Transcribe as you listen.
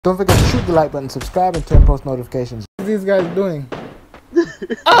Don't forget to shoot the like button, subscribe, and turn post notifications. What are these guys doing?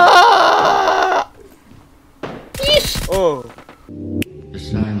 Ah! Oh. The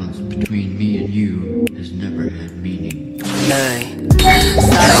silence between me and you has never had meaning.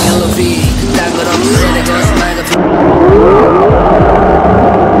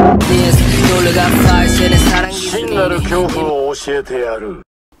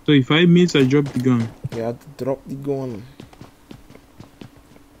 So if I miss, I drop the gun. You have to drop the gun.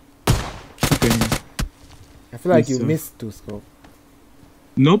 Okay. I feel like Yes, you sir. missed two scope.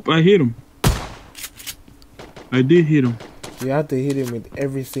 Nope, I hit him. I did hit him. You have to hit him with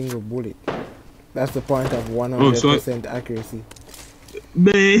every single bullet. That's the point of 100% accuracy.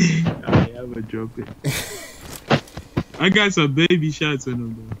 Man, I have a drop it. I got some baby shots on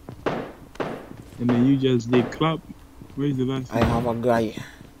him though. And then you just did clap. Where's the last I one? have a guy.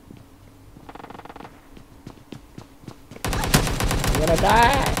 I'm gonna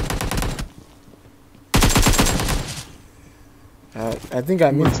die. I think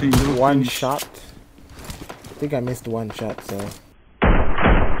I missed one shot. I think I missed one shot, so.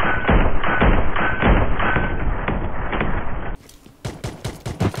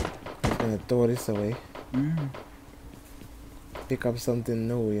 I'm gonna throw this away. Pick up something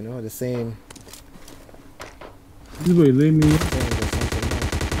new, you know, the same. This boy let me. Thing or something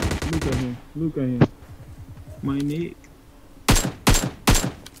new. Look at him. Look at him. My neck. I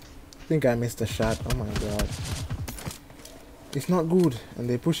think I missed a shot. Oh my god. It's not good. And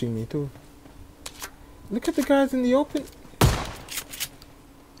they're pushing me too. Look at the guys in the open.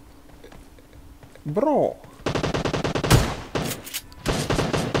 Bro.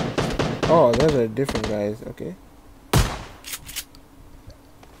 Oh, those are different guys. Okay.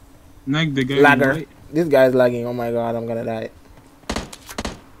 Knock the guy. Lagger. Right. This guy's lagging. Oh my god, I'm gonna die.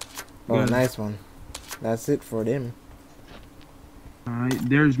 Oh, Yeah. nice one. That's it for them. Alright,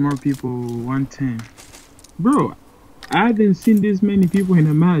 there's more people. 110. Bro, I haven't seen this many people in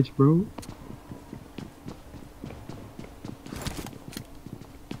a match, bro.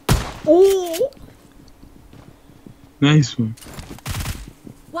 Oh! Nice one.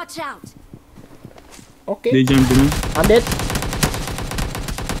 Watch out! Okay. They jumped in. I'm dead.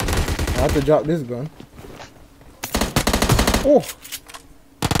 I have to drop this gun. Oh!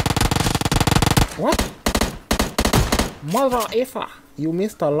 What? Mother effer! You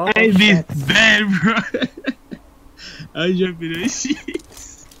missed a lot I of missed shots. bad, bro. I jumped in the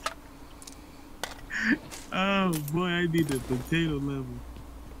sheets. Oh boy, I need a potato level.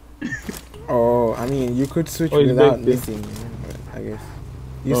 Oh, I mean, you could switch Oh, he's without back there. missing, but I guess.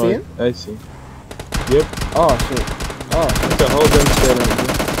 You see him? I see. Yep. Oh, shit. Oh, It's a whole bunch of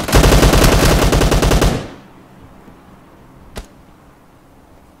that.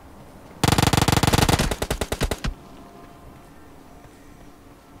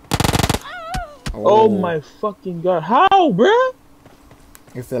 Oh my fucking god. How, bruh?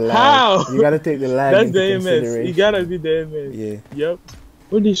 It's the lag. How? You gotta take the lag That's into the MS. consideration. You gotta be the MS. Yeah. Yep.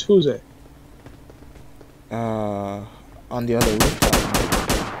 Where these fools at? On the other rooftop.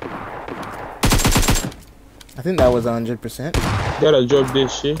 I think that was 100%. Gotta drop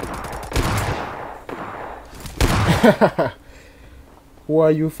this shit. Who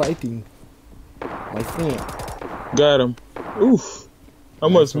are you fighting? My friend. Got him. Oof. I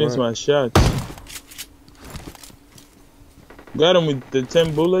almost Nice missed work. my shots. Got him with the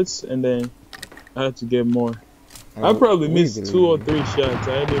 10 bullets and then I had to get more. I probably missed 2 or 3 shots.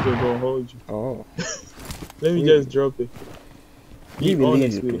 I ain't even gonna hold you. Oh. Let me just drop it. You Be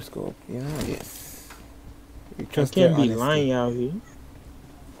honest believe with you, it. scope. You know, yes. You I trust your can't be honesty. lying out here.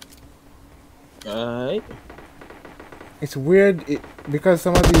 Alright. It's weird because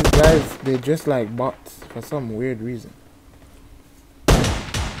some of these guys, they're just like bots for some weird reason.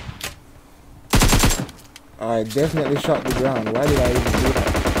 I definitely shot the ground. Why did I even do that?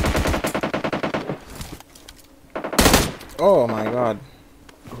 Oh my god.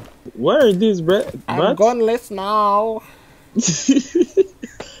 Where are these bats? I'm gunless now.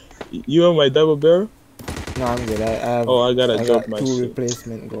 You on my double barrel? No, I'm good. I gotta drop got my 2 shit.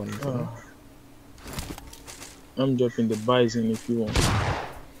 replacement guns. I'm dropping the Bison if you want.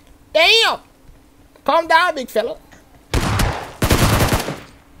 Damn! Calm down, big fella.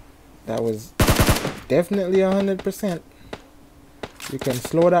 That was definitely 100%. You can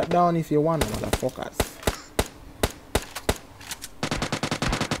slow that down if you want, motherfuckers.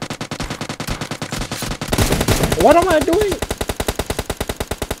 What am I doing?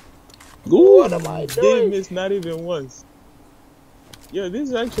 What am I They doing? missed not even once. Yo,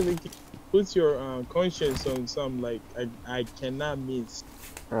 this actually puts your conscience on some like I cannot miss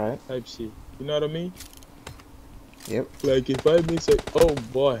Right. type shit. You know what I mean? Yep. Like if I miss it, oh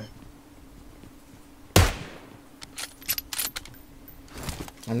boy.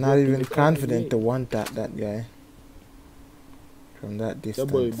 I'm not Walking even the corner confident to again. one tap that guy from that That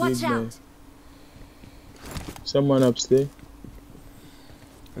boy distance. Watch big man. out! Someone upstairs.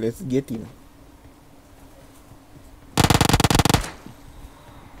 Let's get him.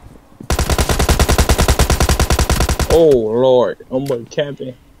 Oh lord, I'm boy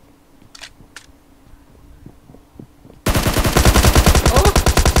camping.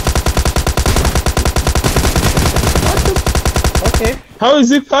 Okay. How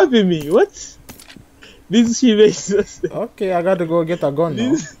is it popping me? What? This she makes us. Okay, I gotta go get a gun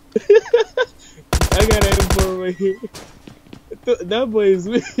now. This. I got an M4 right here. That boy is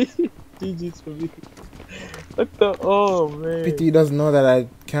with GG's for me. What the? Oh man. Pity doesn't know that I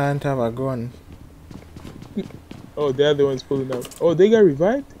can't have a gun. Oh, the other one's pulling up. Oh, they got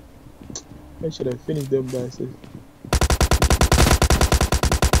revived? I should have finished them bastards.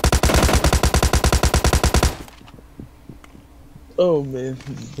 Oh man.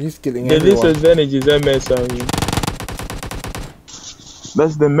 He's killing The everyone. disadvantage is MS on you.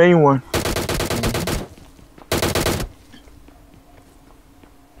 That's the main one.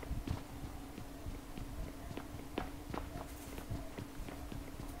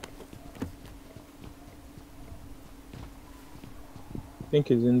 I think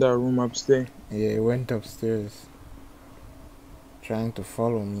he's in that room upstairs. Yeah, he went upstairs. Trying to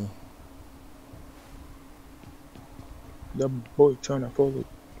follow me. That boy trying to follow.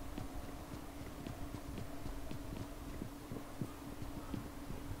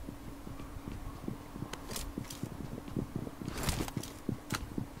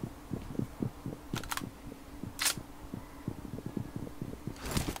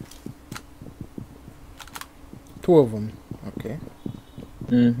 Two of them. Okay.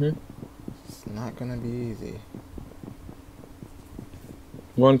 It's not gonna be easy.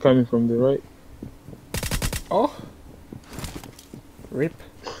 One coming from the right. Oh! Rip.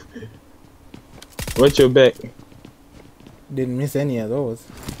 Watch your back. Didn't miss any of those.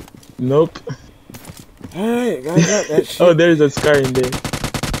 Nope. Alright, I got that shit. Oh, there's a scar in there.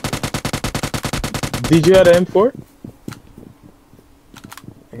 Did you have an M4?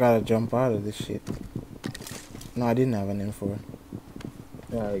 I gotta jump out of this shit. No, I didn't have an M4.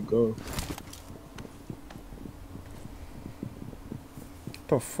 Alright, go. What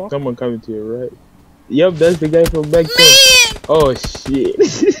the fuck? Someone coming to your right. Yep, that's the guy from back there. Oh shit.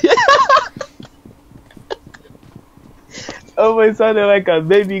 Oh, it sounded like a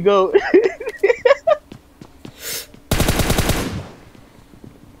baby goat.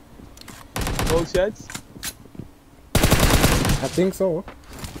 All shots? I think so.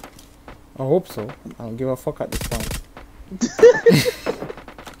 I hope so. I don't give a fuck at this point.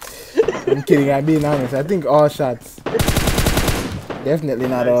 I'm kidding, I'm being honest. I think all shots. Definitely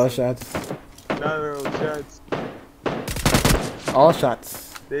not all shots. Not all shots. All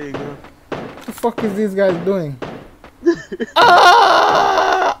shots. There you go. What the fuck is these guys doing?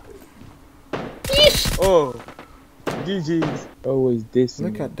 Ah! Oh, GG's. Always this.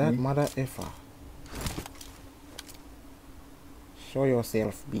 Look at that mother effer. Show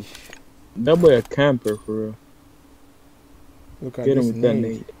yourself, bish. That boy a camper for real. Look at Get him this with that nade.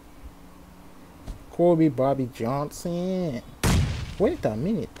 nade. Kobe Bobby Johnson. Wait a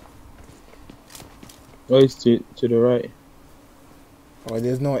minute. Oh, it's to the right. Oh,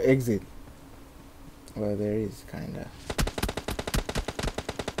 there's no exit. Well, there is, kinda.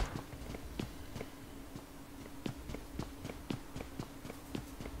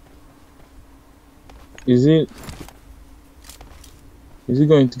 Is it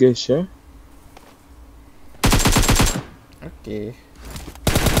going to get shot? Okay.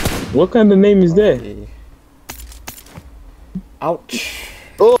 What kind of name is that? Okay. Ouch.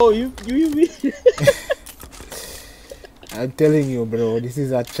 Oh, you me. I'm telling you, bro, this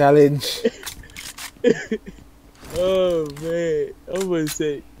is a challenge. Oh man, I'm gonna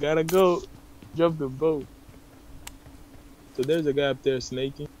say, gotta go, jump the boat. So there's a guy up there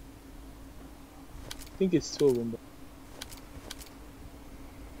snaking. I think it's two of them.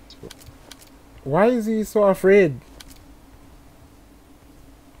 Why is he so afraid?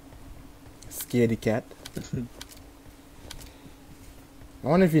 Scaredy cat. I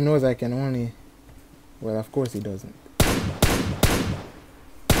wonder if he knows I can only... Well, of course he doesn't.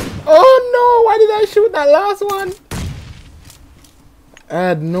 Oh no! Why did I shoot that last one? I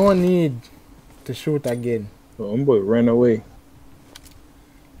had no need to shoot again. Oh, boy ran away.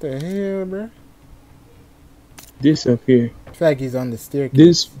 What the hell, bro? This up here. I feel like he's on the staircase.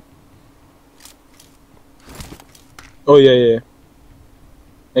 This. Oh yeah.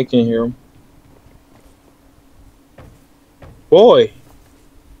 I can hear him. Boy.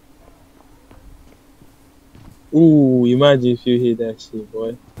 Ooh, imagine if you hit that shit,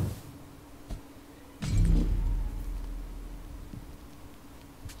 boy.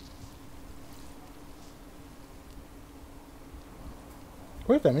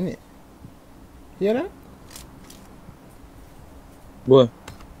 Wait a minute. Hear that? What?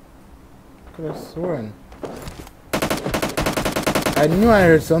 Could have sworn. I knew I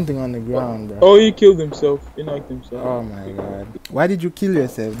heard something on the ground, bro. Oh, he killed himself. He knocked himself. Oh my god. Why did you kill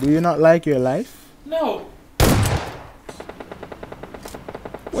yourself? Do you not like your life? No.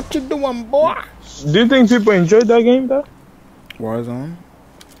 What you doing, boy? Do you think people enjoyed that game, though? Warzone?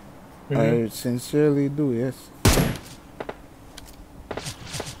 I sincerely do, yes.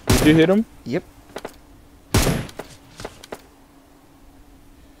 Did you hit him? Yep.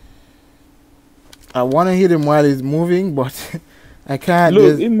 I want to hit him while he's moving, but I can't.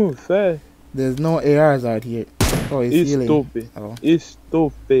 Look, he moved fast. There's no ARs out here. Oh, he's healing. Stupid. Oh. It's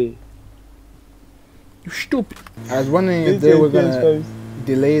stupid. You stupid. I was wondering if they were gonna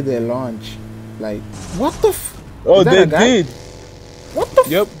delay their launch. Like, what the f? Oh, they did. What the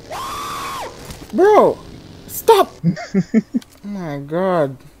Yep. Bro, stop. Oh my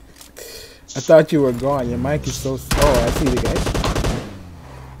god. I thought you were gone. Your mic is so... Oh, I see the guy.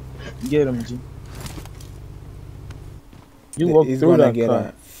 Get him, G. You walk through that get car.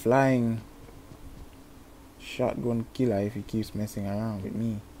 a flying shotgun killer if he keeps messing around with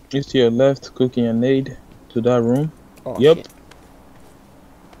me. It's to your left, cooking a nade to that room. Oh, yep. Shit.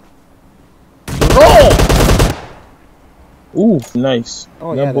 Ooh, nice.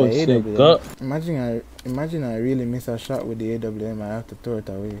 Oh, that yeah, boy the said AWM. gut. Imagine I really miss a shot with the AWM. I have to throw it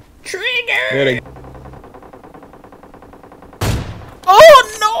away. Trigger! Oh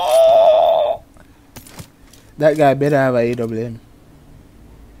no! That guy better have a AWM.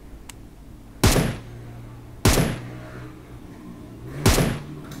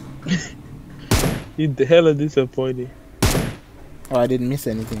 He's the hella disappointed. Oh, I didn't miss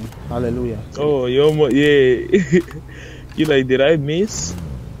anything. Hallelujah. Oh, you almost, yeah. You like, did I miss?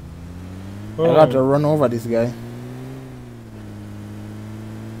 I got to run over this guy.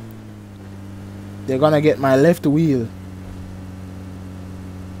 They're gonna get my left wheel.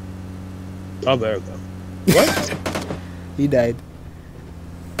 Oh, there we go. What? He died.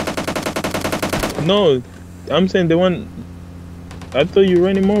 No, I'm saying the one. I thought you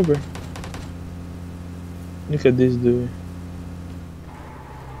ran him over. Look at this dude.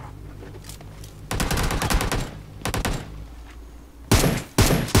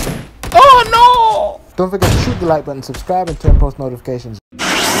 Oh no! Don't forget to shoot the like button, subscribe, and turn post notifications.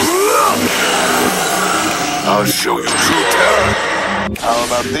 I'll show you true terror. How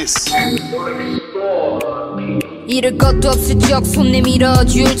about this? 잃을 것도 없을 적 손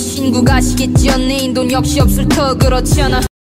내밀어줄 친구가 아시겠지 연예인 돈 역시 없을 터 그렇지 않아